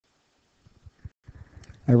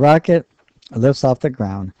A rocket lifts off the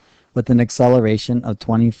ground with an acceleration of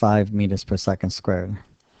 25 meters per second squared.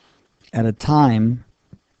 At a time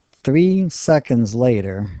 3 seconds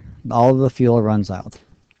later, all of the fuel runs out.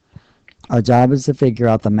 Our job is to figure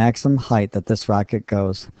out the maximum height that this rocket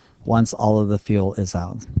goes once all of the fuel is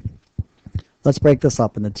out. Let's break this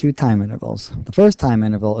up into 2 time intervals. The first time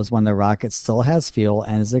interval is when the rocket still has fuel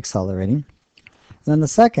and is accelerating. And then the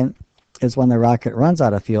second is when the rocket runs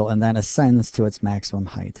out of fuel and then ascends to its maximum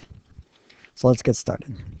height. So let's get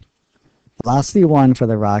started. Velocity 1 for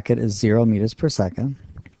the rocket is 0 meters per second.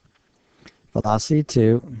 Velocity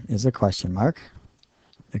 2 is a question mark.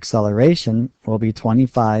 Acceleration will be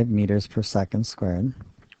 25 meters per second squared.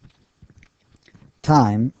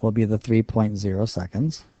 Time will be the 3.0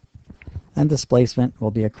 seconds. And displacement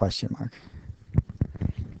will be a question mark.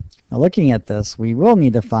 Now looking at this, we will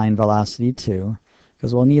need to find velocity 2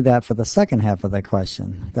 because we'll need that for the second half of the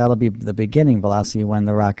question. That'll be the beginning velocity when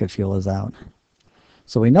the rocket fuel is out.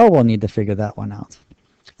 So we know we'll need to figure that one out.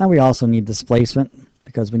 And we also need displacement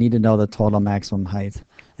because we need to know the total maximum height,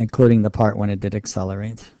 including the part when it did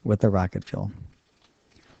accelerate with the rocket fuel.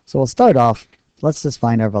 So we'll start off, let's just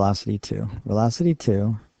find our velocity 2. Velocity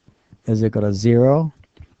 2 is equal to 0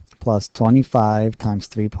 plus 25 times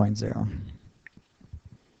 3.0.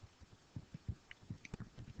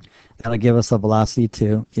 That'll give us a velocity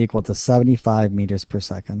 2 equal to 75 meters per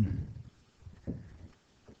second.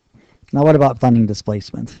 Now what about finding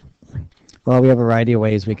displacement? Well, we have a variety of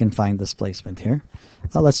ways we can find displacement here.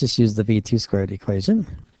 Well, let's just use the V2 squared equation.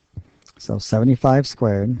 So 75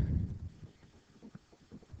 squared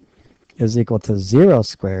is equal to 0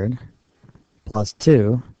 squared plus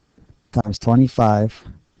 2 times 25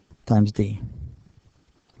 times d.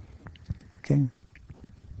 Okay.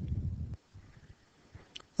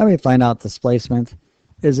 Then we find out displacement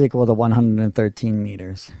is equal to 113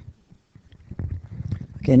 meters.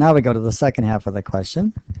 Okay, now we go to the second half of the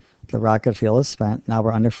question. The rocket fuel is spent. Now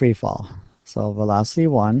we're under free fall. So velocity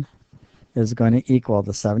 1 is going to equal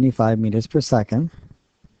the 75 meters per second.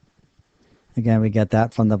 Again, we get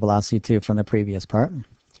that from the velocity 2 from the previous part.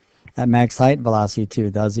 At max height, velocity 2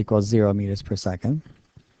 does equal 0 meters per second.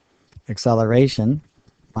 Acceleration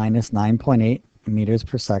minus 9.8 meters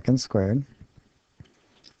per second squared.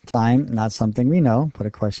 Time, not something we know, put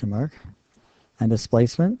a question mark. And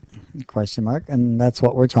displacement, question mark, and that's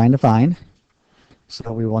what we're trying to find.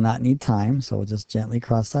 So we will not need time, so we'll just gently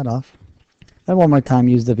cross that off. And one more time,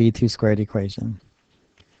 use the V2 squared equation.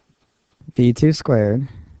 V2 squared,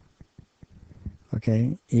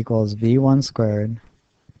 okay, equals V1 squared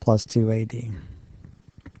plus 2AD.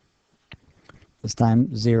 This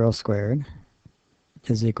time 0 squared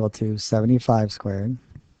is equal to 75 squared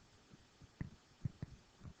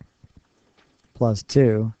plus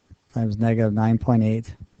 2 times negative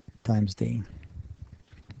 9.8 times d.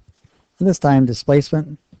 And this time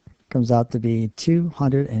displacement comes out to be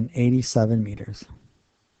 287 meters.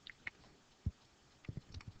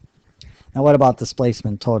 Now what about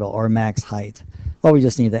displacement total or max height? Well, we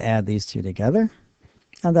just need to add these two together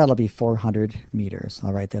and that'll be 400 meters.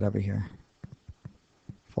 I'll write that over here.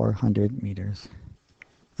 400 meters.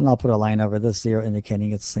 And I'll put a line over this 0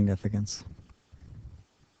 indicating its significance.